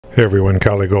Hey everyone,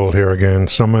 Cali Gold here again.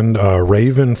 Someone,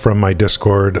 Raven from my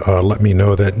Discord, let me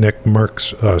know that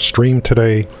NICKMERCS streamed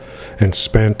today and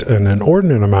spent an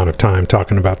inordinate amount of time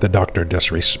talking about the Dr.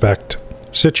 Disrespect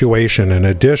situation, in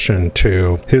addition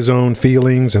to his own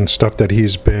feelings and stuff that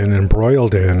he's been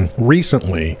embroiled in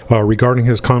recently regarding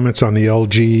his comments on the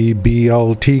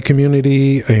LGBT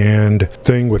community and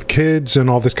thing with kids and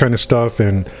all this kind of stuff.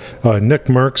 And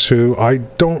NICKMERCS, who I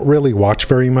don't really watch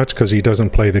very much because he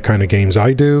doesn't play the kind of games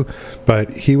I do,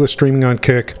 but he was streaming on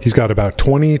Kick. He's got about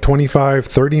 20, 25,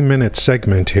 30-minute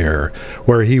segment here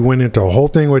where he went into a whole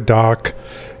thing with Doc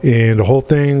and the whole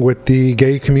thing with the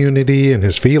gay community and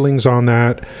his feelings on that.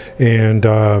 And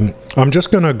I'm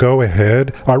just going to go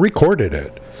ahead. I recorded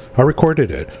it.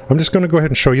 I'm just going to go ahead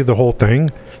and show you the whole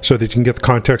thing so that you can get the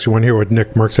context. You want to hear what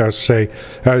NICKMERCS has to say.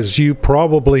 As you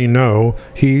probably know,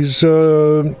 he's,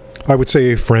 I would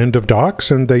say, a friend of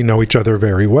Doc's, and they know each other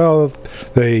very well.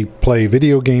 They play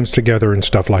video games together and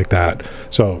stuff like that.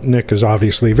 So Nick is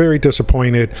obviously very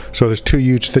disappointed. So there's two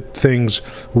huge things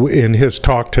in his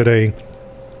talk today.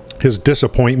 His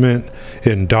disappointment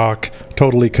in Doc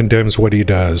totally condemns what he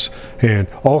does, and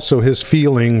also his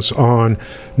feelings on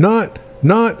not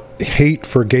hate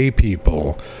for gay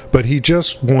people, but he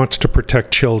just wants to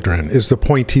protect children is the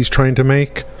point he's trying to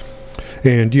make.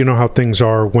 And you know how things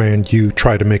are when you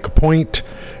try to make a point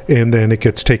and then it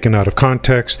gets taken out of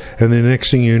context, and then the next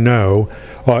thing you know,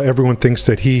 everyone thinks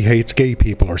that he hates gay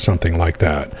people or something like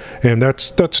that. And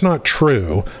that's not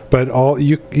true, but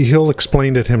he'll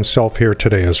explain it himself here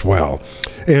today as well.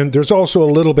 And there's also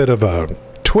a little bit of a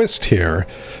twist here,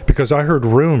 because I heard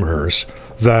rumors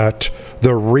that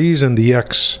the reason the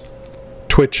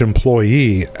ex-Twitch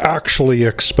employee actually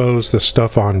exposed the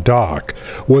stuff on Doc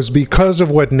was because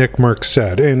of what NICKMERCS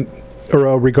said and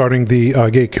regarding the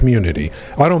gay community.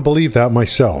 I don't believe that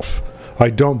myself.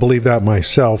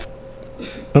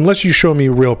 Unless you show me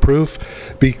real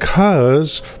proof,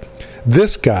 because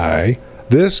this guy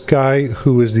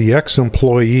who is the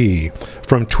ex-employee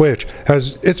from Twitch,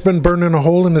 it's been burning a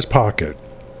hole in his pocket.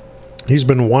 He's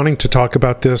been wanting to talk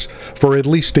about this for at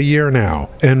least a year now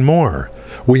and more.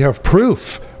 We have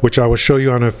proof, which I will show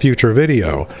you on a future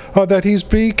video, that he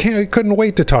couldn't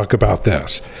wait to talk about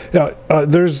this.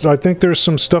 I think there's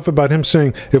some stuff about him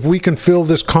saying, if we can fill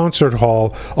this concert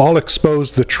hall, I'll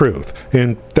expose the truth.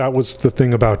 And that was the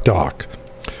thing about Doc.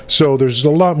 So there's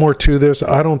a lot more to this.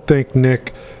 I don't think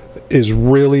Nick is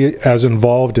really as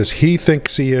involved as he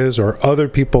thinks he is, or other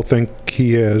people think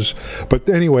he is. But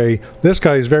anyway, this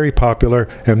guy is very popular,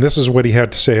 and this is what he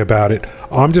had to say about it.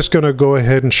 I'm just going to go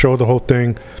ahead and show the whole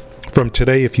thing from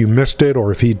today if you missed it,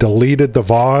 or if he deleted the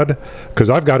VOD, because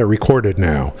I've got it recorded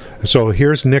now. So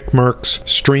here's NICKMERCS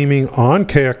streaming on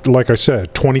Kick, like I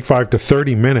said, 25 to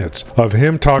 30 minutes of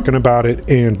him talking about it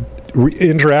and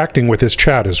interacting with his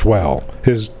chat as well.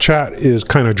 His chat is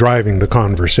kind of driving the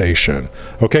conversation.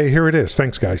 Okay, here it is.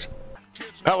 Thanks, guys.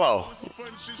 Hello.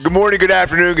 Good morning, good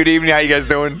afternoon, good evening. How you guys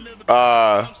doing?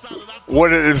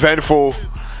 What an eventful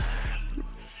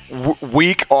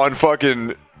week on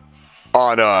fucking,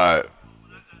 I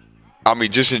mean,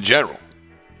 just in general.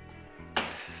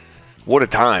 What a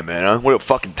time, man. Huh? What a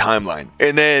fucking timeline.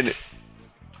 And then,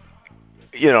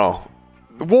 you know,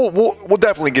 We'll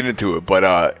definitely get into it, but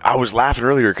I was laughing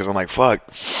earlier because I'm like, fuck.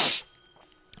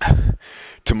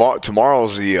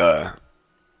 Tomorrow's the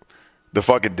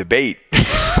fucking debate, and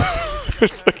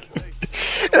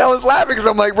I was laughing because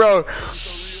I'm like, bro,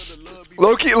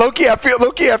 low-key, I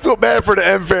feel bad for the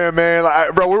M fam, man.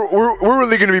 Like, bro, we're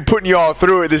really gonna be putting y'all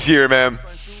through it this year, man.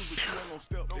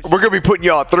 We're gonna be putting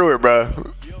y'all through it, bro.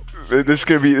 This is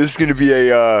gonna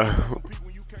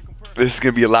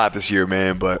be a lot this year,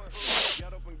 man, but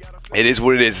it is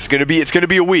what it is. It's gonna be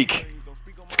a week.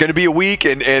 It's gonna be a week,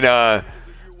 and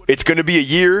it's gonna be a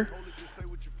year.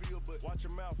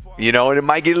 You know, and it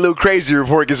might get a little crazier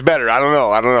before it gets better. I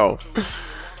don't know.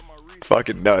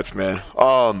 Fucking nuts, man.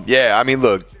 Yeah. I mean,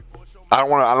 look, I don't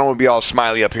want to be all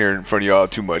smiley up here in front of y'all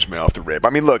too much, man. Off the rip. I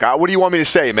mean, look, what do you want me to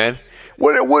say, man?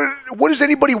 What does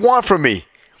anybody want from me?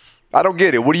 I don't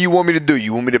get it. What do you want me to do?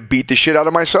 You want me to beat the shit out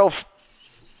of myself?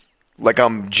 Like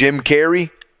I'm Jim Carrey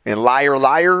and Liar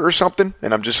Liar or something,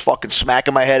 and I'm just fucking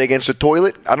smacking my head against the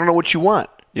toilet? I don't know what you want.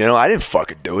 You know, I didn't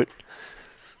fucking do it.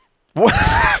 What?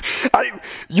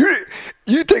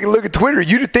 You take a look at Twitter,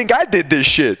 you'd think I did this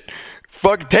shit.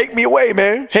 Fucking take me away,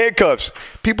 man. Handcuffs.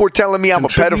 People are telling me I'm a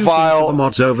pedophile. The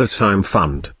Mods Overtime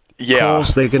Fund. Yeah. Of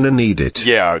course they're gonna need it.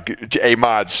 Yeah. Hey,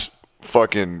 Mods,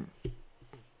 fucking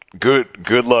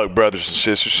good luck, brothers and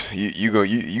sisters. You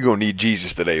gonna need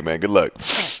Jesus today, man. Good luck.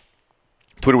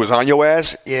 Twitter was on your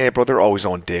ass? Yeah, bro, they're always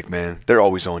on dick, man. They're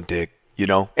always on dick. You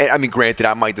know, and I mean, granted,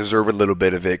 I might deserve a little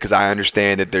bit of it because I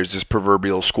understand that there's this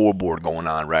proverbial scoreboard going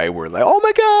on, right? Where like, oh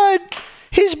my God,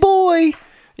 his boy,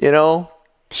 you know,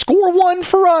 score 1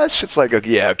 for us. It's like, okay,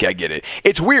 yeah, okay, I get it.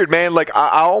 It's weird, man. Like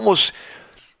I almost,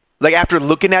 like after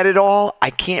looking at it all, I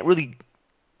can't really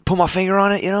put my finger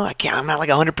on it. You know, I'm not like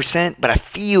 100%, but I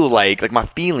feel like my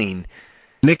feeling.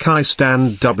 Nick, I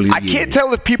stand W. I can't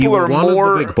tell if people are one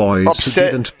more of the big boys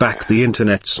upset. who didn't back the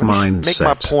internet's mindset. Make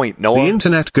my point, Noah. The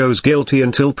internet goes guilty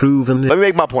until proven. Let me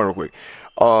make my point real quick.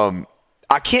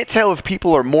 I can't tell if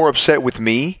people are more upset with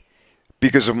me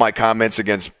because of my comments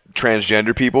against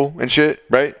transgender people and shit,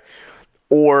 right?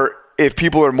 Or if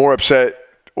people are more upset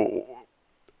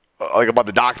like about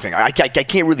the doc thing. I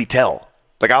can't really tell.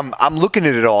 Like I'm looking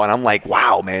at it all and I'm like,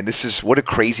 wow, man, what a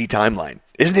crazy timeline.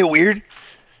 Isn't it weird?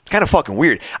 It's kind of fucking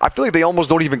weird. I feel like they almost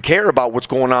don't even care about what's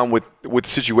going on with the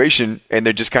situation, and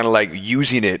they're just kind of like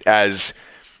using it as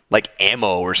like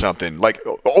ammo or something. Like,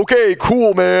 okay,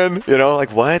 cool, man. You know,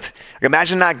 like what? Like,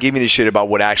 imagine not giving a shit about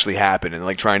what actually happened and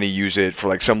like trying to use it for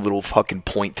like some little fucking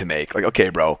point to make. Like, okay,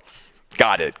 bro,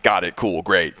 got it, cool,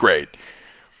 great.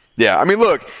 Yeah, I mean,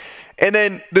 look, and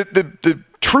then the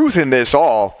truth in this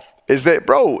all is that,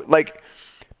 bro, like,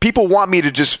 people want me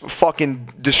to just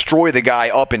fucking destroy the guy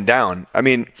up and down. I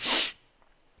mean,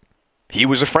 he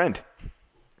was a friend.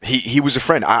 He was a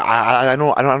friend. I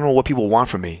don't know what people want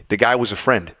from me. The guy was a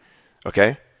friend.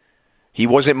 Okay? He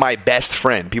wasn't my best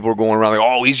friend. People were going around like,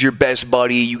 oh, he's your best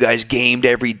buddy. You guys gamed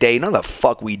every day. No, the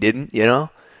fuck we didn't, you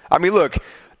know? I mean, look,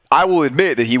 I will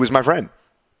admit that he was my friend.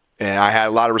 And I had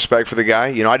a lot of respect for the guy.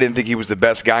 You know, I didn't think he was the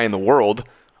best guy in the world,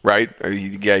 right?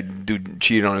 The guy dude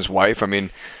cheated on his wife. I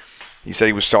mean, he said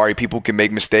he was sorry. People can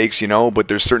make mistakes, you know, but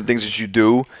there's certain things that you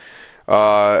do,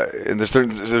 and there's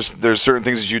certain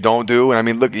things that you don't do. And I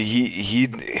mean, look, he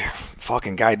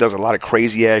fucking guy does a lot of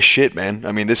crazy ass shit, man.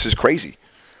 I mean, this is crazy.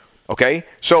 Okay,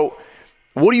 so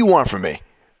what do you want from me?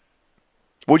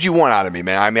 What do you want out of me,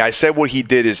 man? I mean, I said what he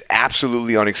did is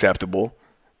absolutely unacceptable.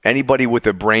 Anybody with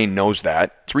a brain knows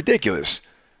that. It's ridiculous.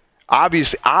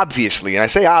 Obviously, and I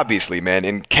say obviously, man,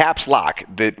 in caps lock,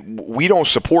 that we don't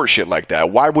support shit like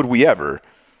that. Why would we ever?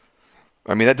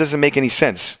 I mean, that doesn't make any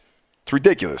sense. It's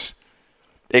ridiculous.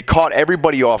 It caught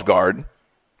everybody off guard.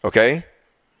 Okay.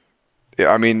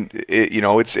 I mean,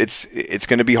 it's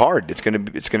going to be hard. It's going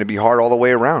to be hard all the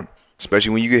way around,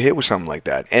 especially when you get hit with something like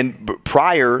that. And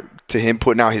prior to him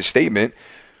putting out his statement,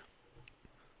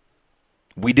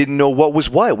 we didn't know what was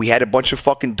what. We had a bunch of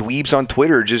fucking dweebs on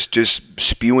Twitter just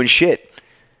spewing shit.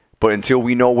 But until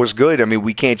we know what's good, I mean,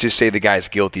 we can't just say the guy's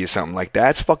guilty of something like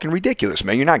that. It's fucking ridiculous,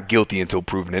 man. You're not guilty until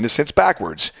proven innocent. It's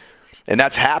backwards. And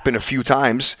that's happened a few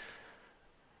times.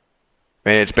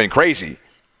 And it's been crazy.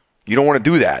 You don't want to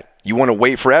do that. You want to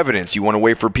wait for evidence. You want to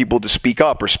wait for people to speak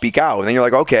up or speak out. And then you're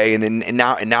like, okay, and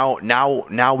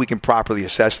now we can properly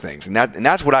assess things. And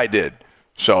that's what I did.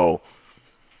 So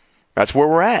that's where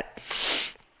we're at.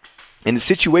 And the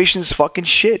situation's fucking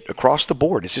shit across the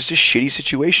board. It's just a shitty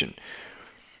situation.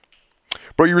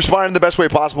 Bro, you responded in the best way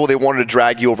possible. They wanted to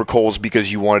drag you over coals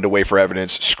because you wanted to wait for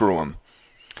evidence. Screw them.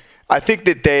 I think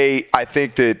that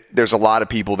there's a lot of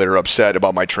people that are upset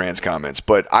about my trans comments,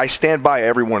 but I stand by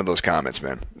every one of those comments,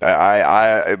 man.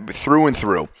 I through and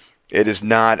through. It is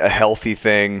not a healthy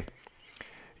thing.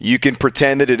 You can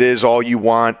pretend that it is all you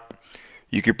want.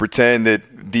 You could pretend that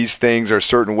these things are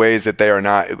certain ways that they are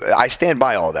not. I stand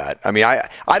by all that. I mean,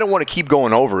 I don't want to keep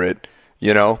going over it,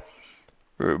 you know.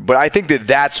 But I think that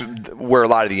that's where a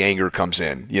lot of the anger comes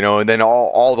in, you know. And then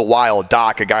all the while,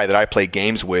 Doc, a guy that I play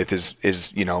games with,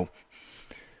 is you know,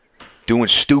 doing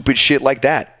stupid shit like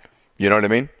that. You know what I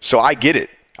mean? So I get it.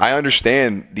 I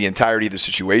understand the entirety of the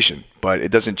situation, but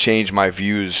it doesn't change my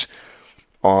views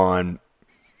on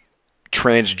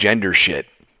transgender shit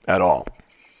at all.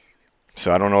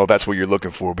 So I don't know if that's what you're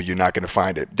looking for, but you're not going to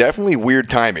find it. Definitely weird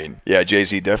timing. Yeah,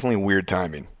 Jay-Z, definitely weird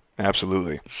timing.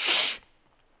 Absolutely.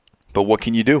 But what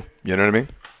can you do? You know what I mean?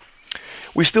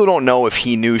 We still don't know if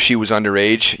he knew she was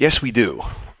underage. Yes, we do.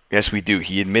 Yes, we do.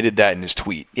 He admitted that in his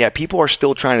tweet. Yeah, people are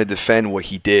still trying to defend what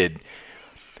he did.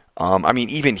 I mean,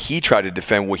 even he tried to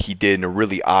defend what he did in a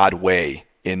really odd way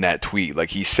in that tweet. Like,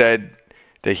 he said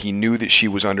that he knew that she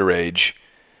was underage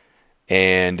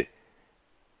and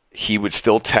he would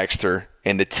still text her.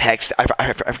 And the text,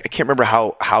 I can't remember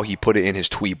how he put it in his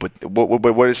tweet, but what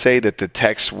did it say? That the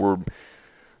texts would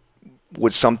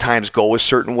sometimes go a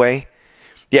certain way?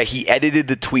 Yeah, he edited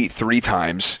the tweet 3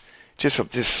 times.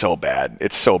 Just so bad.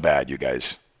 It's so bad, you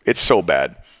guys. It's so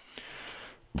bad.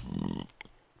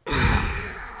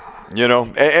 You know,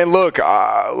 and look,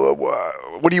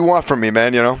 what do you want from me,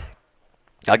 man? You know,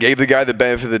 I gave the guy the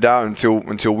benefit of the doubt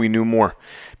until we knew more.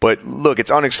 But look,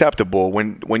 it's unacceptable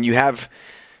when you have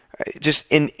just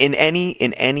in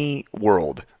any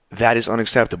world that is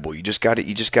unacceptable. You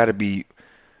gotta be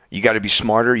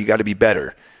smarter. You gotta be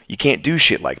better. You can't do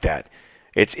shit like that.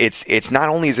 It's not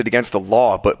only is it against the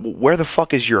law, but where the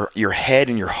fuck is your head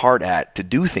and your heart at to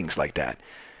do things like that?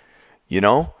 You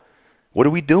know, what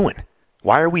are we doing?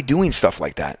 Why are we doing stuff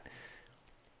like that?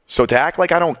 So to act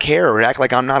like I don't care or act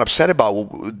like I'm not upset about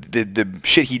the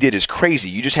shit he did is crazy.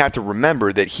 You just have to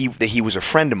remember that he was a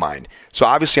friend of mine. So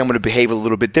obviously I'm going to behave a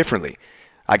little bit differently.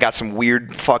 I got some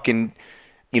weird fucking,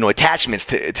 attachments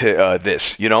to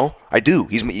this. I do.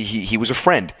 He was a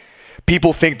friend.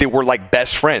 People think that we're like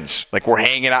best friends, like we're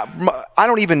hanging out. I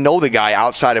don't even know the guy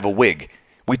outside of a wig.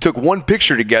 We took one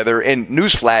picture together, and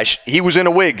newsflash, he was in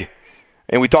a wig,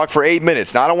 and we talked for 8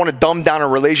 minutes. Now I don't want to dumb down a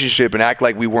relationship and act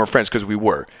like we weren't friends, because we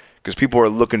were. Because people are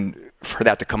looking for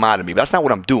that to come out of me. But that's not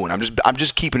what I'm doing. I'm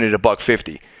just keeping it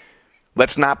 $150.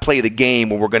 Let's not play the game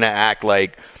where we're gonna act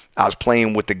like I was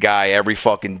playing with the guy every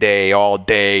fucking day, all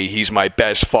day. He's my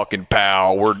best fucking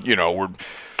pal. We're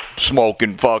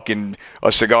smoking fucking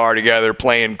a cigar together,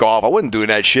 playing golf. I wasn't doing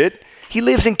that shit. He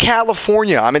lives in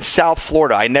California. I'm in South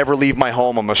Florida. I never leave my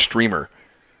home. I'm a streamer.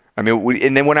 I mean,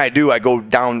 and then when I do, I go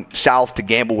down south to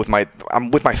gamble I'm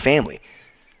with my family.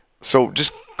 So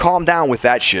just calm down with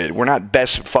that shit. We're not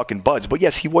best fucking buds. But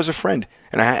yes, he was a friend,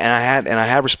 and I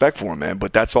had respect for him, man.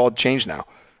 But that's all changed now.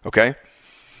 Okay?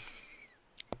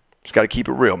 Just got to keep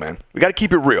it real, man. We got to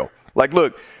keep it real. Like,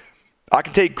 look, I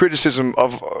can take criticism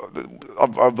of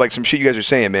like some shit you guys are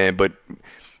saying, man, but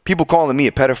people calling me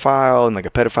a pedophile and like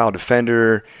a pedophile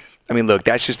defender, I mean, look,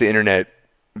 that's just the internet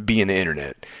being the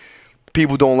internet.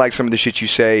 People don't like some of the shit you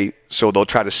say, so they'll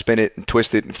try to spin it and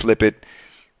twist it and flip it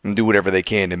and do whatever they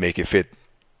can to make it fit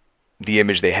the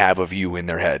image they have of you in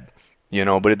their head,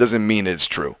 but it doesn't mean that it's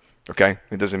true, okay?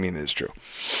 It doesn't mean that it's true.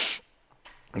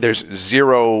 There's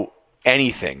zero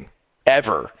anything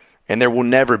ever, and there will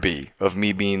never be, of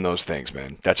me being those things,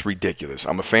 man. That's ridiculous.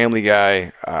 I'm a family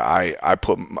guy. I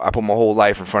put my whole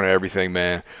life in front of everything,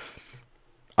 man.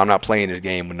 I'm not playing this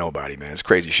game with nobody, man. It's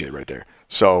crazy shit right there.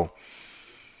 So,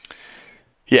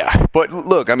 yeah. But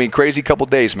look, I mean, crazy couple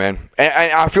days, man.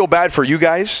 And I feel bad for you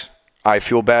guys. I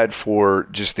feel bad for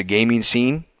just the gaming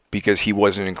scene, because he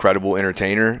was an incredible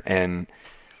entertainer, and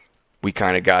we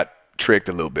kind of got tricked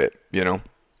a little bit,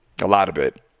 a lot of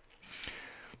it.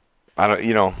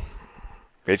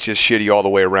 It's just shitty all the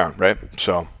way around, right?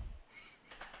 So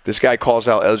this guy calls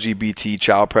out LGBT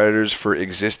child predators for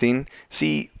existing.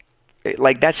 See,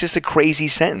 like, that's just a crazy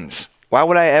sentence. Why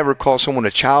would I ever call someone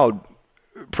a child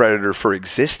predator for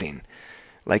existing?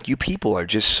 Like, you people are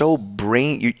just so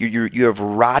you have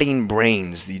rotting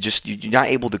brains. You're not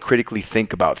able to critically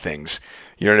think about things.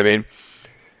 You know what I mean?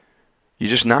 You're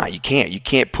just not. You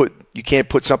can't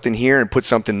put something here and put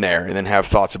something there and then have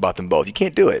thoughts about them both. You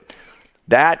can't do it.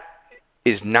 That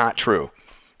is not true.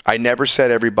 I never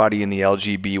said everybody in the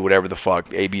LGB, whatever the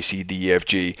fuck, A, B, C, D, E, F,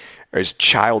 G, is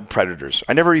child predators.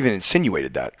 I never even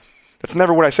insinuated that. That's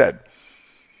never what I said.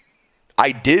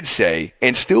 I did say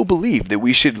and still believe that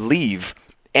we should leave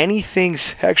anything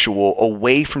sexual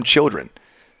away from children.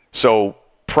 So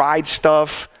pride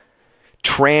stuff,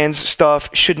 trans stuff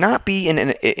should not be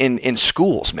in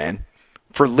schools, man,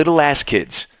 for little ass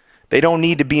kids. They don't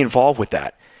need to be involved with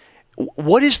that.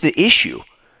 What is the issue?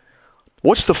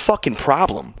 What's the fucking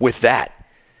problem with that?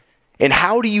 And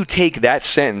how do you take that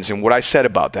sentence and what I said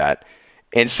about that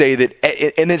and say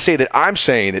that, and then say that I'm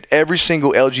saying that every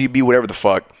single LGB, whatever the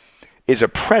fuck, is a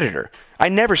predator? I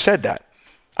never said that.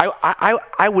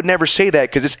 I would never say that,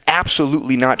 because it's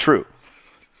absolutely not true.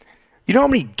 You know how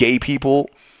many gay people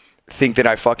think that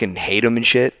I fucking hate them and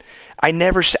shit? I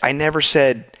never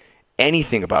said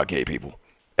anything about gay people,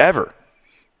 ever.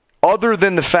 Other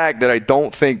than the fact that I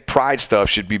don't think pride stuff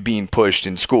should be being pushed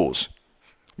in schools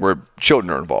where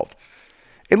children are involved.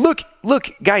 And look,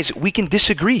 guys, we can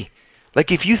disagree.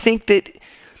 Like, if you think that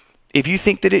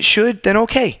it should, then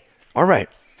okay. All right.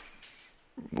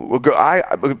 I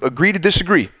agree to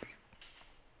disagree.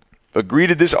 Agree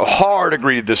to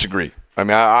disagree. I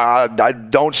mean, I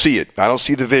don't see it. I don't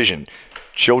see the vision.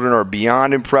 Children are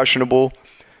beyond impressionable.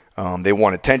 They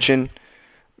want attention.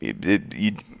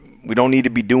 We don't need to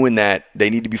be doing that.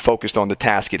 They need to be focused on the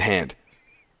task at hand.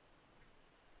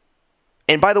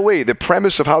 And by the way, the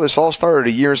premise of how this all started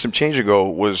a year and some change ago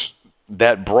was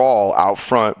that brawl out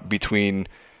front between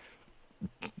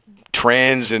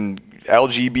trans and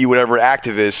LGB whatever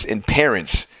activists and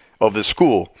parents of the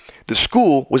school. The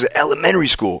school was an elementary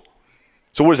school.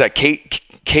 So what is that, K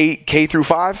through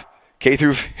 5? K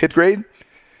through 5th grade?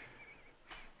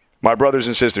 My brothers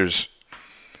and sisters,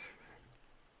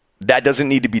 that doesn't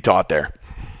need to be taught there.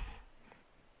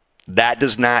 That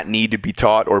does not need to be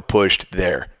taught or pushed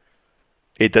there.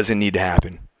 It doesn't need to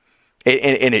happen.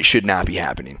 And it should not be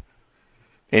happening.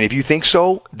 And if you think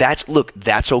so, that's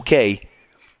okay.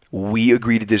 We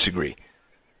agree to disagree.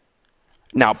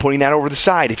 Now, putting that over the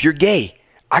side, if you're gay,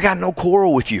 I got no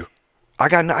quarrel with you. I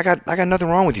got nothing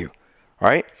wrong with you. All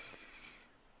right?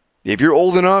 If you're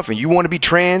old enough and you want to be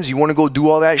trans, you want to go do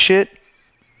all that shit,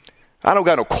 I don't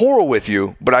got no quarrel with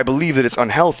you, but I believe that it's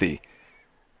unhealthy.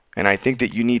 And I think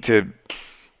that you need to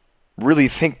really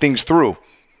think things through.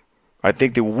 I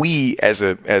think that we as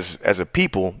a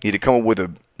people need to come up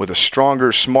with a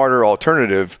stronger, smarter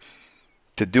alternative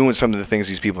to doing some of the things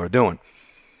these people are doing.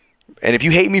 And if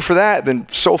you hate me for that, then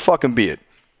so fucking be it.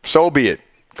 So be it.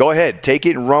 Go ahead, take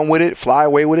it and run with it, fly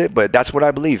away with it, but that's what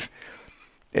I believe.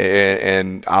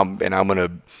 And I'm gonna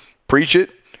preach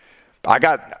it.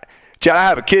 Chad, I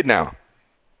have a kid now.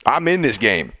 I'm in this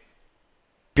game.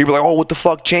 People are like, oh, what the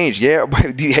fuck changed? Yeah,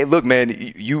 hey, look, man,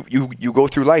 you go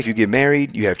through life. You get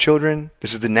married, you have children.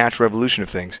 This is the natural evolution of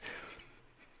things.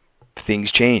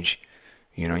 Things change.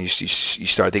 You know, you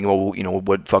start thinking, well, you know,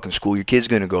 what fucking school your kid's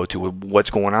gonna go to, what's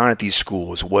going on at these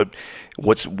schools,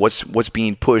 what's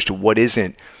being pushed, what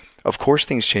isn't. Of course,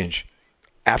 things change.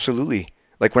 Absolutely.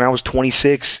 Like when I was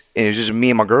 26 and it was just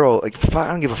me and my girl, like, I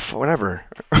don't give a fuck, whatever.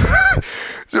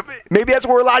 So maybe that's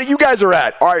where a lot of you guys are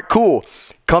at. All right, cool.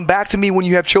 Come back to me when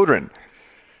you have children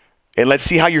and let's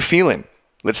see how you're feeling.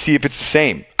 Let's see if it's the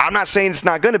same. I'm not saying it's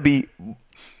not going to be,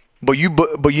 but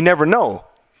you never know.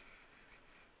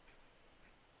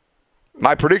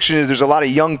 My prediction is there's a lot of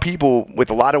young people with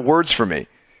a lot of words for me.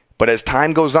 But as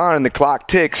time goes on and the clock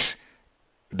ticks,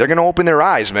 they're going to open their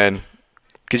eyes, man.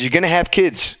 Because you're going to have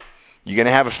kids. You're going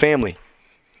to have a family.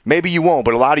 Maybe you won't,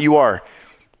 but a lot of you are.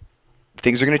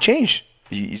 Things are going to change.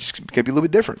 You just going to be a little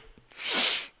bit different.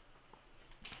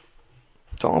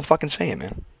 That's all I'm fucking saying,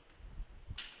 man.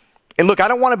 And look, I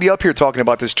don't want to be up here talking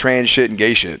about this trans shit and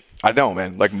gay shit. I don't,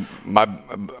 man. Like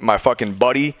my fucking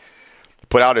buddy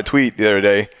put out a tweet the other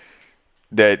day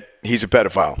that he's a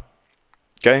pedophile.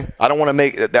 Okay? I don't want to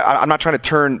make – I'm not trying to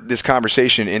turn this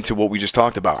conversation into what we just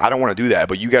talked about. I don't want to do that,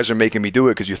 but you guys are making me do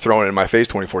it because you're throwing it in my face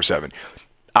 24/7.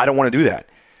 I don't want to do that.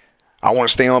 I want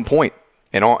to stay on point.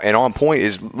 And on point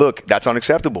is, look, that's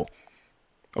unacceptable.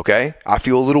 Okay? I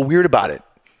feel a little weird about it.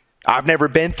 I've never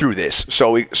been through this,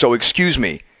 so excuse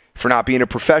me for not being a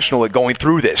professional at going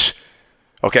through this.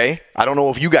 Okay? I don't know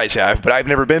if you guys have, but I've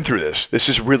never been through this. This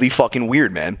is really fucking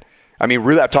weird, man. I mean,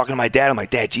 really, I'm talking to my dad. I'm like,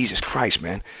 Dad, Jesus Christ,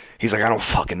 man. He's like, I don't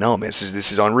fucking know, man.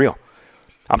 This is unreal.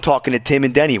 I'm talking to Tim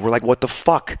and Denny. We're like, what the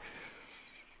fuck?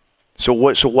 So,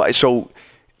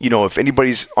 you know, if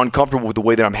anybody's uncomfortable with the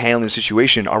way that I'm handling the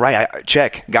situation, all right,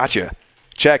 check. Gotcha.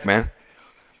 Check, man.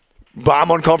 But I'm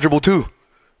uncomfortable too.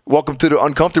 Welcome to the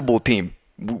uncomfortable team.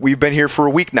 We've been here for a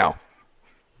week now.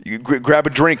 You grab a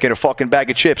drink and a fucking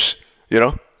bag of chips, you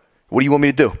know? What do you want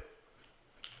me to do?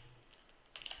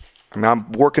 I mean,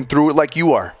 I'm working through it like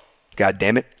you are. God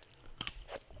damn it.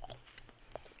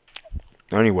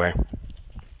 Anyway.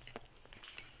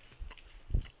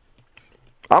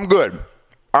 I'm good.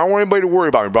 I don't want anybody to worry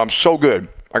about me, but I'm so good.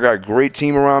 I got a great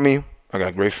team around me. I got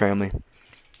a great family.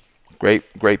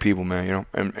 Great people, man, you know?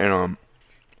 And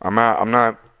I'm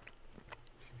not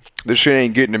this shit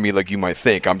ain't getting to me like you might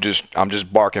think. I'm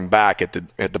just barking back at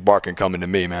the barking coming to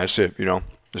me, man. That's it, you know?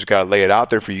 Just gotta lay it out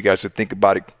there for you guys to think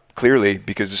about it clearly,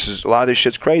 because a lot of this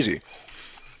shit's crazy.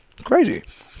 Crazy.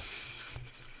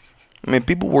 I mean,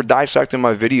 people were dissecting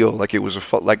my video like it was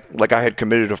like I had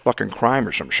committed a fucking crime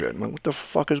or some shit. I'm like, what the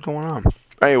fuck is going on?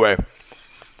 Anyway.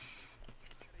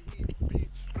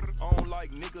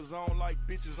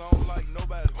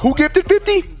 Who gifted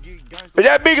 50? Is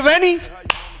that Big Lenny?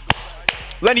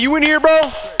 Lenny, you in here, bro?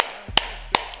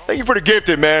 Thank you for the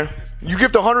gifted, man. You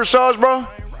gift 100 subs, bro?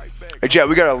 Hey, Chad,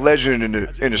 we got a legend in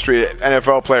the industry,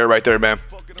 NFL player right there, man.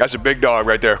 That's a big dog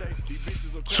right there.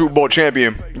 Super Bowl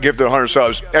champion, gifted 100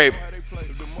 subs. Hey,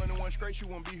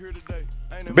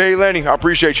 Big Lenny, I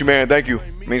appreciate you, man. Thank you.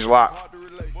 It means a lot.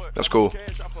 That's cool.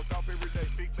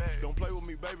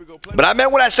 But I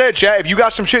meant what I said, Chad. If you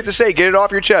got some shit to say, get it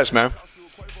off your chest, man.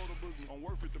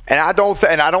 And I don't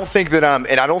think that I'm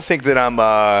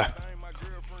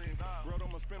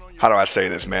how do I say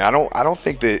this, man? I don't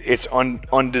think that it's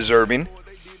undeserving.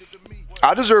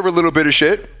 I deserve a little bit of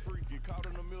shit.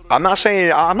 I'm not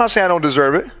saying I don't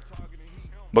deserve it.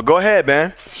 But go ahead,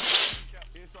 man.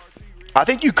 I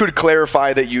think you could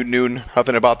clarify that you knew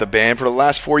nothing about the band for the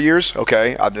last 4 years.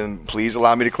 Okay, then please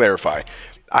allow me to clarify.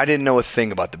 I didn't know a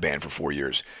thing about the band for 4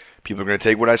 years. People are going to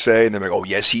take what I say and they're like, oh,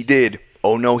 yes, he did.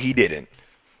 Oh, no, he didn't.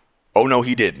 Oh, no,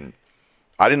 he didn't.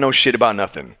 I didn't know shit about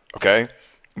nothing, okay?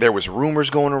 there was rumors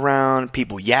going around,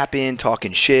 people yapping,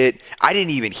 talking shit. I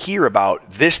didn't even hear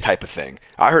about this type of thing.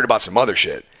 I heard about some other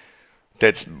shit.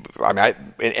 And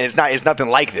it's nothing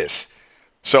like this.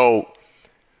 So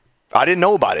I didn't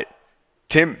know about it.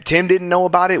 Tim didn't know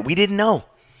about it. We didn't know.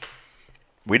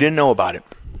 We didn't know about it.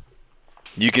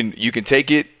 You can take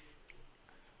it,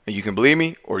 and you can believe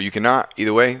me, or you cannot.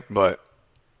 Either way, but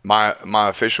my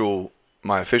official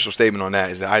statement on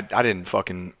that is that I didn't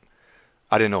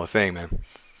know a thing, man.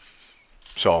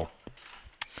 So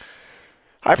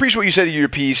I appreciate what you said, that you're your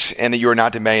piece and that you are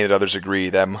not demanding that others agree.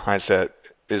 That mindset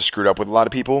is screwed up with a lot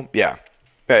of people. Yeah.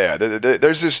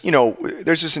 There's this,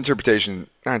 there's this interpretation,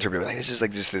 not interpretation, it's just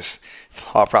like this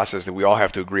thought process that we all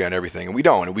have to agree on everything, and we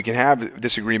don't. And we can have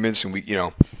disagreements, and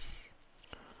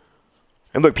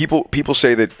and look, people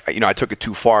say that, I took it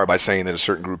too far by saying that a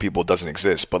certain group of people doesn't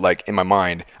exist. But like in my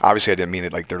mind, obviously I didn't mean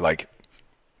that like they're like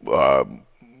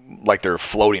they're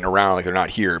floating around, like they're not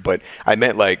here. But I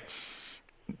meant like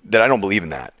that I don't believe in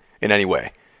that in any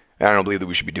way. And I don't believe that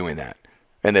we should be doing that.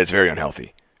 And that it's very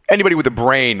unhealthy. Anybody with a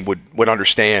brain would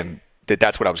understand that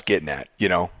that's what I was getting at,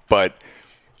 But,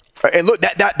 and look,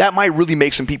 that might really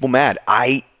make some people mad.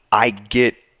 I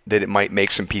get that it might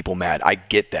make some people mad. I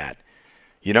get that.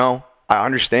 I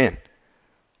understand.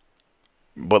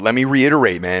 But let me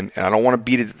reiterate, man, and I don't want to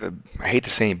beat it. I hate the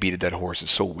saying beat a dead horse.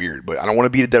 It's so weird, but I don't want to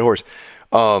beat a dead horse.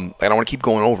 I don't want to keep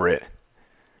going over it.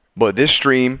 But this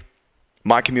stream,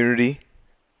 my community,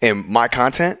 and my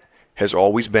content has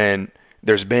always been,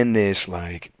 there's been this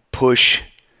like push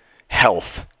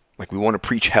health. Like we want to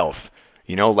preach health.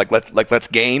 Let's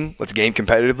game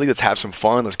competitively. Let's have some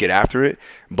fun. Let's get after it.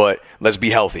 But let's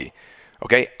be healthy.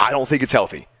 Okay? I don't think it's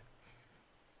healthy.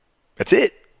 That's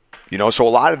it. So a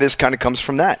lot of this kind of comes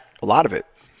from that. A lot of it.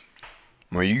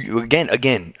 Where again,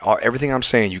 everything I'm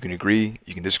saying, you can agree,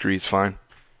 you can disagree, it's fine.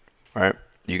 All right?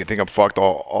 You can think I'm fucked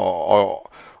all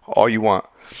you want.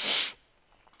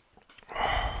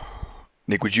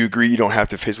 Nick, would you agree you don't have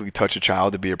to physically touch a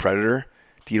child to be a predator?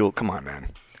 Tito, come on, man.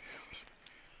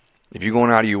 If you're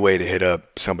going out of your way to hit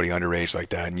up somebody underage like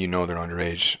that and you know they're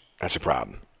underage, that's a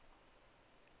problem.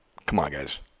 Come on,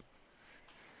 guys.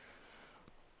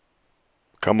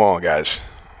 Come on, guys.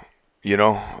 I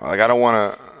don't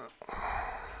want to.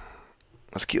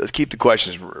 Let's keep the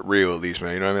questions real, at least,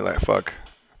 man. You know what I mean? Like, fuck.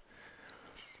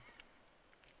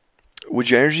 Would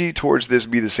your energy towards this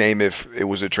be the same if it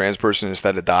was a trans person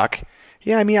instead of Doc?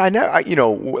 Yeah, I mean, like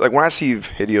when I see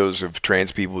videos of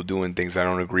trans people doing things I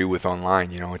don't agree with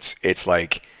online, it's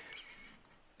like,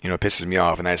 it pisses me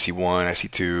off. And I see 1, I see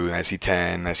 2, and I see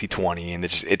 10, and I see 20, and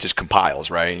it just compiles,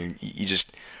 right? And you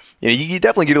just. You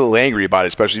definitely get a little angry about it,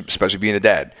 especially being a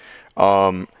dad.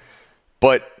 But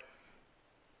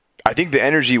I think the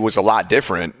energy was a lot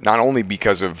different, not only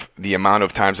because of the amount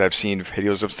of times I've seen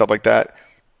videos of stuff like that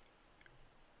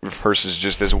versus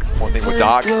just this one thing with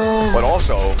Doc, but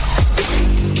also,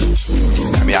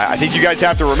 I think you guys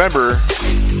have to remember.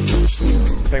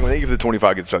 Thank you for the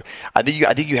 25 good stuff. I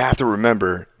think you have to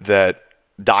remember that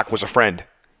Doc was a friend.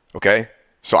 Okay,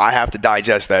 so I have to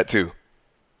digest that too.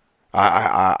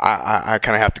 I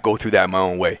kind of have to go through that my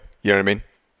own way. You know what I mean?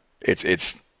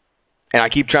 It's, and I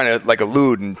keep trying to like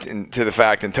allude to the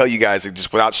fact and tell you guys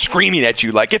just without screaming at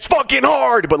you like it's fucking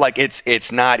hard, but like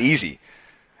it's not easy.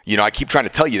 I keep trying to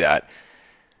tell you that,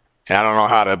 and I don't know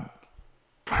how to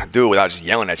do it without just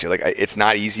yelling at you. Like it's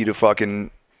not easy to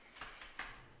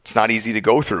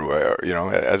go through.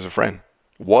 As a friend,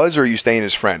 or are you staying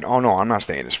as friend? Oh no, I'm not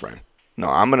staying as friend. No,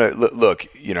 I'm gonna look.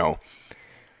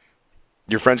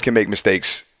 Your friends can make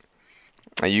mistakes,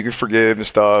 and you can forgive and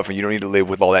stuff, and you don't need to live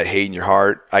with all that hate in your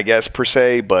heart, I guess, per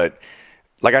se. But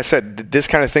like I said, this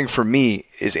kind of thing for me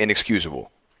is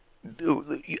inexcusable.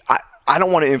 I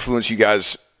don't want to influence you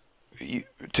guys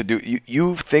to do.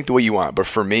 You think the way you want, but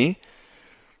for me,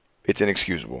 it's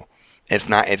inexcusable. It's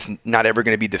not ever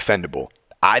going to be defendable.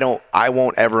 I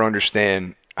won't ever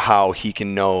understand how he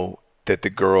can know that the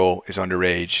girl is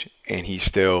underage and he's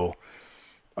still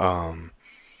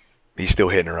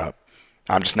hitting her up.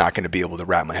 I'm just not going to be able to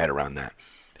wrap my head around that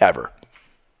ever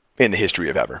in the history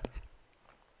of ever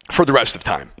for the rest of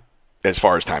time, as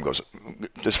far as time goes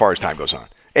on.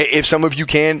 If some of you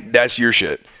can, that's your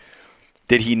shit.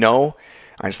 Did he know?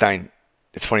 Einstein,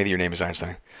 it's funny that your name is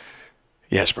Einstein.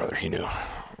 Yes, brother, he knew.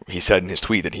 He said in his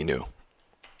tweet that he knew.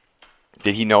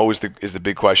 Did he know is the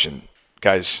big question.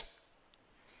 Guys,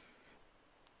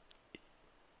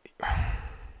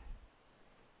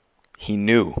 he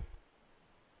knew.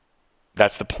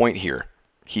 That's the point here.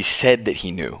 He said that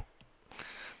he knew.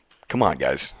 Come on,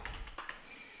 guys.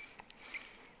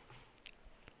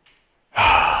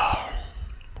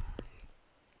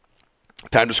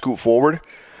 time to scoot forward?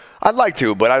 I'd like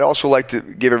to, but I'd also like to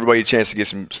give everybody a chance to get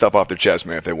some stuff off their chest,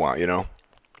 man, if they want, you know?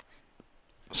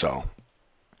 So,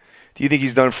 do you think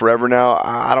he's done forever now?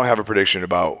 I don't have a prediction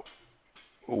about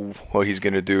what he's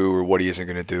going to do or what he isn't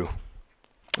going to do.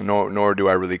 Nor do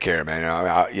I really care, man.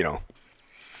 You know,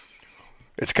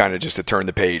 it's kind of just a turn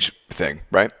the page thing,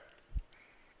 right?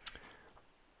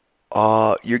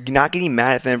 You're not getting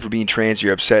mad at them for being trans.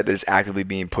 You're upset that it's actively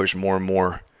being pushed more and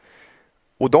more.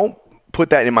 Well, don't put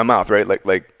that in my mouth, right?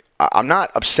 Like I'm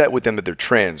not upset with them that they're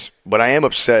trans, but I am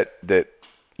upset that,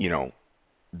 you know,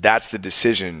 that's the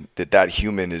decision that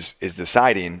human is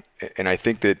deciding. And I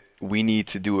think that we need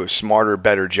to do a smarter,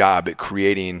 better job at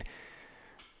creating,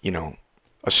 you know,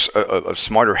 a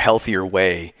smarter, healthier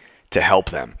way to help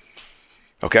them.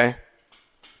 Okay?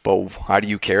 But how do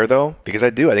you care, though? Because I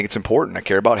do. I think it's important. I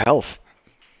care about health.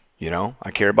 You know,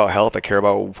 I care about health. I care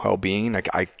about well-being.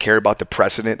 I care about the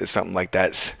precedent that something like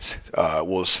that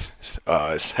will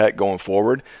set going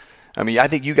forward. I mean, I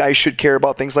think you guys should care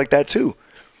about things like that too.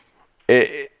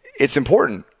 It's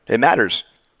important. It matters.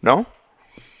 No?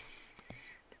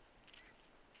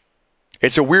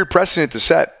 It's a weird precedent to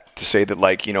set, to say that,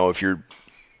 like, you know, if you're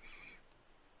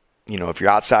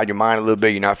outside your mind a little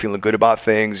bit, you're not feeling good about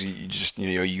things, you just,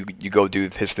 you know, you go do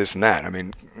this, and that. I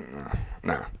mean,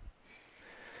 no.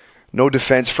 No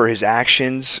defense for his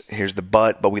actions. Here's the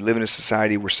but we live in a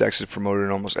society where sex is promoted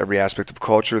in almost every aspect of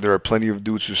culture. There are plenty of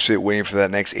dudes who sit waiting for that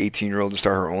next 18-year-old to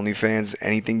start her OnlyFans.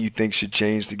 Anything you think should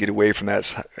change to get away from that?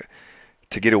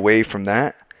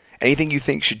 Anything you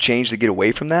think should change to get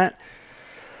away from that?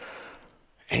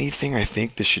 Anything I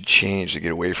think that should change to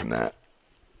get away from that?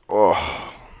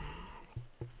 Oh.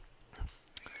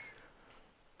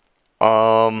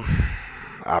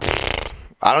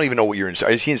 I don't even know what you're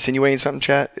insinuating. Is he insinuating something,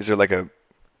 chat? Is there like a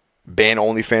ban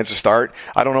OnlyFans to start?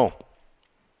 I don't know.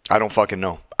 I don't fucking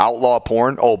know. Outlaw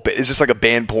porn? Oh, is this like a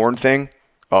ban porn thing?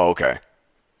 Oh, okay.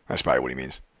 That's probably what he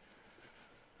means.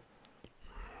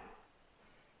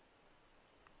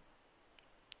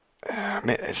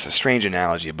 Man, it's a strange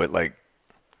analogy, but like,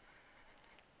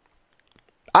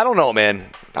 I don't know, man.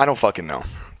 I don't fucking know.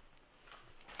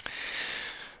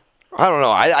 I don't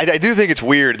know. I do think it's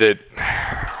weird that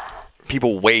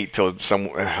people wait till some.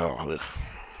 Oh,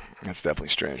 that's definitely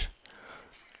strange.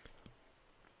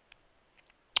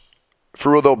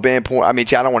 For real though, ban porn. I mean,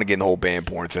 I don't want to get in the whole ban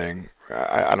porn thing.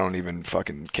 I don't even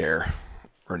fucking care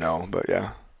or know. But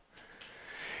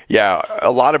yeah,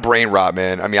 a lot of brain rot,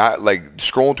 man. I mean, I like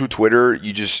scrolling through Twitter.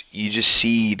 You just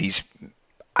see these,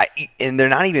 and they're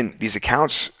not even these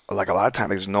accounts. Like a lot of times,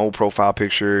 there's no profile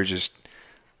picture.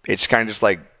 It's kind of just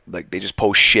like they just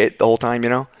post shit the whole time, you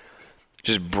know?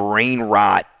 Just brain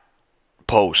rot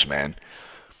posts, man.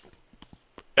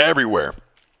 Everywhere.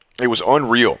 It was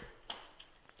unreal.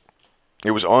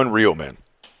 It was unreal, man.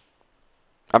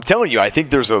 I'm telling you, I think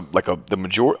there's the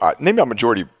majority, maybe not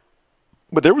majority,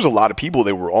 but there was a lot of people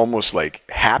that were almost like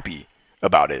happy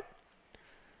about it.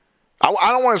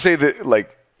 I don't want to say that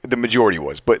like the majority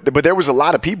was, but there was a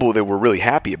lot of people that were really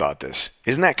happy about this.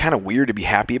 Isn't that kind of weird to be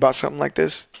happy about something like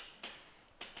this?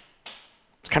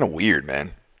 It's kind of weird,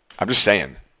 man. I'm just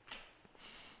saying.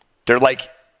 They're like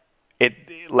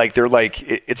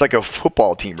it's like a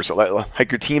football team or something.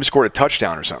 Like your team scored a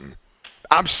touchdown or something.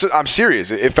 I'm serious.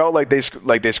 It felt like they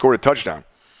scored a touchdown.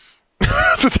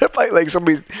 So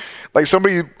like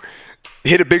somebody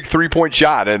hit a big 3-point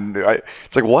shot, and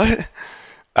it's like, what?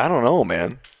 I don't know,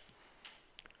 man.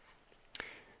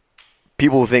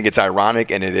 People think it's ironic,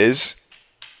 and it is.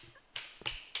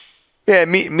 Yeah,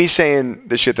 me saying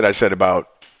the shit that I said about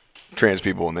trans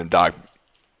people, and then Doc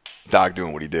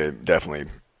doing what he did definitely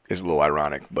is a little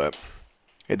ironic, but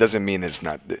it doesn't mean that it's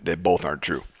not that both aren't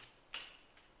true.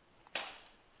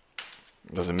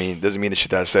 Doesn't mean the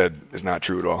shit that I said is not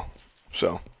true at all.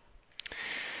 So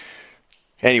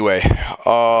anyway,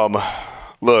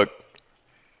 look,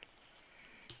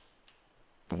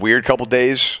 weird couple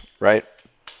days, right?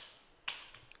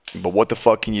 But what the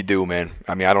fuck can you do, man?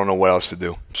 I mean, I don't know what else to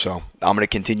do. So I'm going to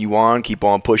continue on, keep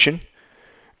on pushing,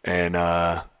 and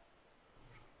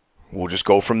we'll just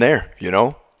go from there, you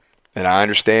know? And I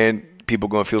understand people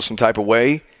are going to feel some type of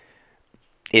way.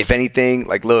 If anything,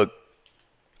 like, look,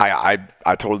 I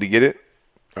totally get it,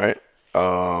 right?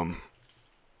 I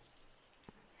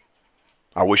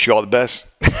wish you all the best.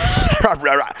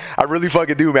 I really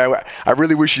fucking do, man. I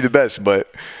really wish you the best,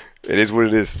 but it is what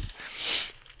it is.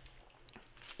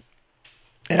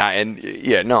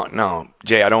 No,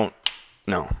 Jay, I'm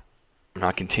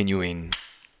not continuing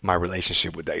my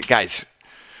relationship with that. Guys,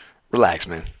 relax,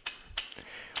 man.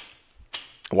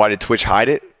 Why did Twitch hide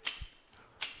it?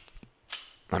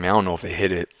 I mean, I don't know if they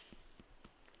hid it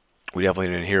We definitely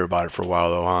didn't hear about it for a while,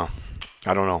 though, huh?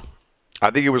 I don't know. I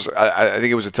think it was. I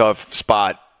think it was a tough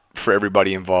spot for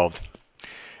everybody involved.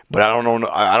 But I don't know.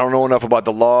 I don't know enough about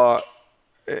the law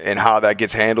and how that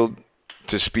gets handled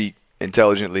to speak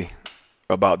intelligently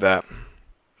about that.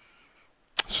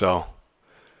 So,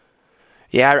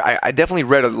 yeah, I definitely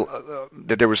read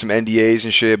that there were some NDAs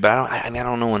and shit, but I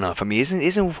don't know enough. I mean,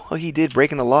 isn't what he did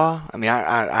breaking the law? I mean,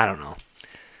 I don't know.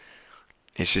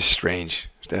 It's just strange.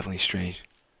 It's definitely strange.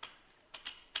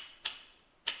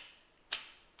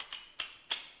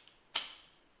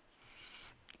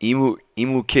 Emu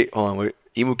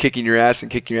kicking your ass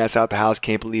and kicking your ass out the house.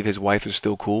 Can't believe his wife is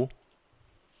still cool.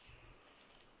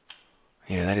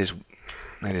 Yeah, that is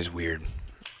weird.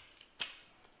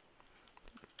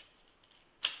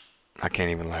 I can't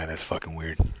even lie. That's fucking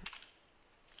weird.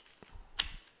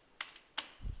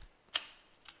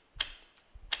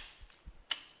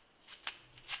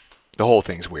 The whole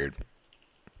thing's weird.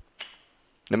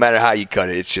 No matter how you cut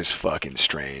it, it's just fucking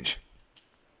strange.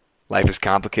 Life is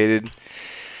complicated.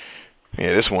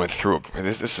 Yeah, this one threw.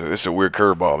 This is a weird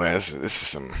curveball, man. This is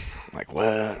some like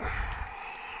what?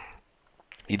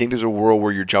 You think there's a world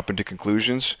where you're jumping to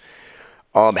conclusions?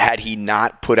 Had he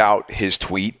not put out his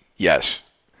tweet, yes.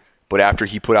 But after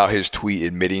he put out his tweet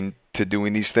admitting to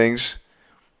doing these things,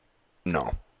 no.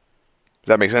 Does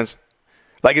that make sense?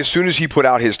 Like as soon as he put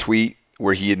out his tweet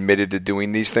where he admitted to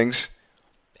doing these things,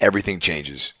 everything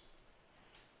changes.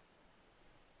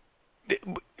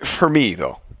 For me,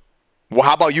 though. Well,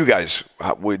 how about you guys?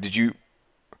 Did you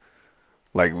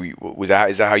like? Is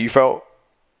that how you felt?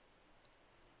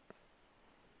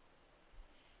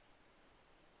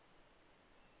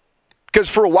 Because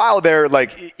for a while there,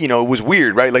 like, you know, it was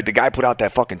weird, right? Like the guy put out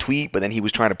that fucking tweet, but then he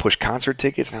was trying to push concert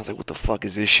tickets, and I was like, what the fuck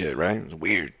is this shit, right? It was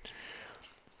weird.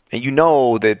 And you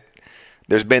know that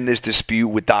there's been this dispute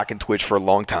with Doc and Twitch for a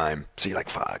long time, so you're like,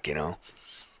 fuck, you know.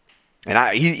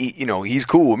 And he's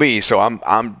cool with me, so I'm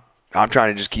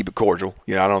trying to just keep it cordial.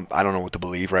 You know, I don't know what to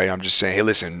believe, right? I'm just saying, hey,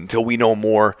 listen, until we know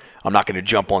more, I'm not going to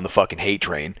jump on the fucking hate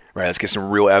train, right? Let's get some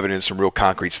real evidence, some real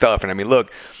concrete stuff. And I mean,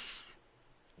 look,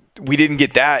 we didn't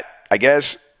get that, I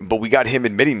guess, but we got him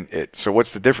admitting it. So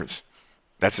what's the difference?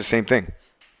 That's the same thing.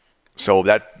 So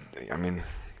done.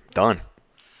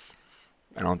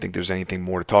 I don't think there's anything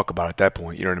more to talk about at that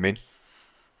point. You know what I mean?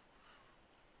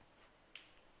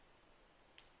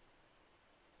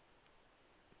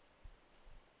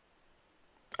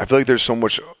 I feel like there's so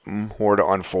much more to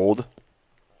unfold.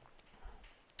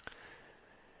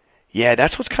 Yeah,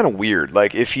 that's what's kind of weird.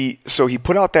 Like he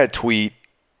put out that tweet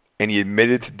and he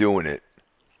admitted to doing it.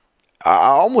 I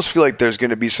almost feel like there's going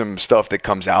to be some stuff that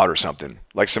comes out or something,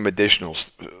 like some additional,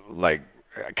 like,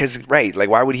 because right, like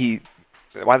why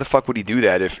the fuck would he do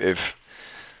that if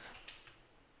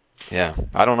yeah,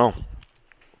 I don't know.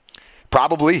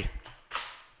 Probably,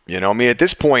 you know, I mean, at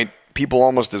this point, people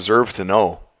almost deserve to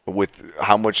know with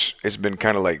how much it's been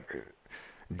kind of like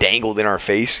dangled in our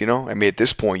face, you know? I mean, at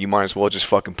this point, you might as well just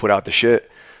fucking put out the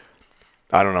shit.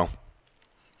 I don't know.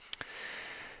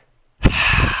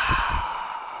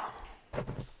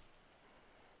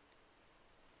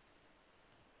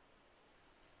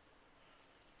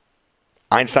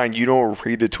 Einstein, you don't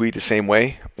read the tweet the same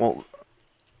way? Well,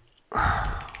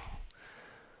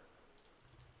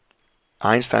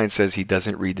 Einstein says he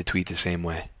doesn't read the tweet the same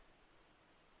way.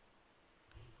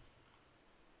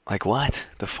 Like what?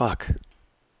 The fuck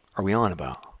are we on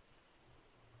about?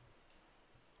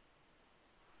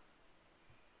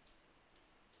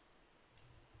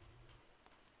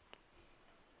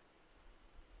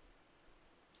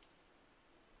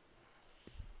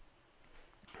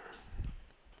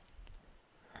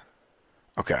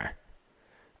 Okay.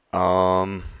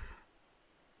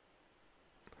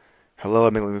 Hello, I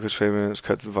make Lucas statements.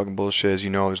 Cut the fucking bullshit. As you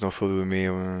know, there's no filter with me.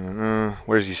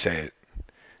 Where does he say it?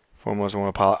 Foremost, I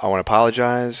want to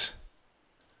apologize.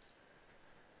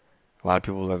 A lot of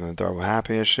people live in the dark. What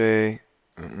happened yesterday?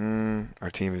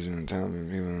 Our team is in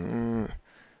town.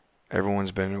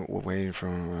 Everyone's been waiting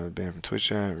from Twitch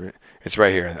chat. It's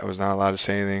right here. I was not allowed to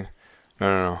say anything.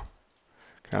 No.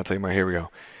 Can I tell you here we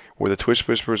go. Were the Twitch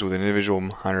whispers with an individual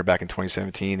minor back in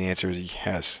 2017? The answer is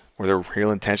yes. Were there real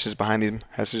intentions behind these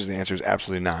messages? The answer is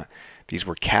absolutely not. These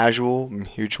were casual,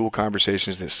 mutual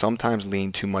conversations that sometimes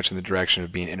lean too much in the direction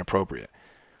of being inappropriate.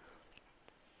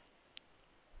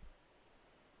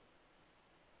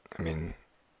 I mean,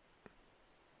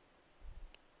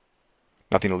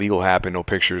 nothing illegal happened, no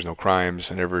pictures, no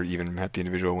crimes. I never even met the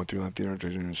individual I went through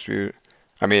the dispute.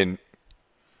 I mean,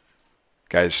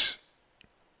 guys,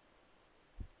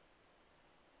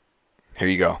 here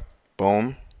you go.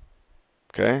 Boom.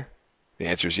 Okay. The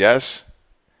answer is yes.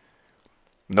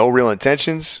 No real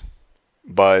intentions.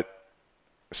 but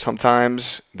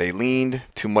sometimes they leaned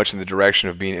too much in the direction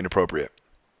of being inappropriate.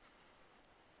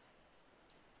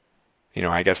 You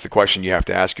know, I guess the question you have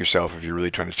to ask yourself if you're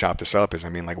really trying to chop this up is, I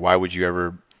mean, like, why would you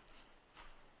ever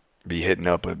be hitting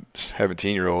up a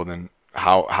 17-year-old, and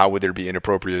how would there be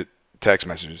inappropriate text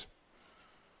messages?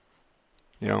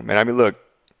 You know, man, I mean, look,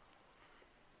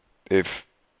 if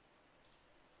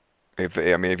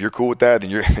you're cool with that, then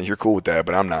you're cool with that,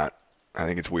 but I'm not. I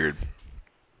think it's weird.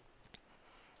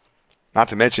 Not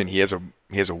to mention he has a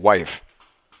wife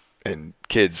and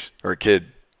kids, or a kid.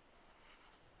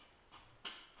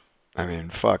 I mean,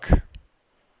 fuck.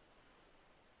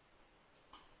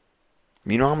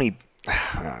 You know how many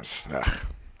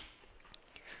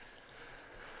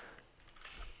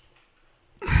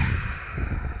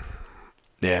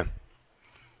yeah.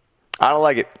 I don't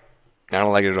like it. I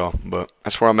don't like it at all, but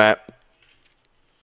that's where I'm at.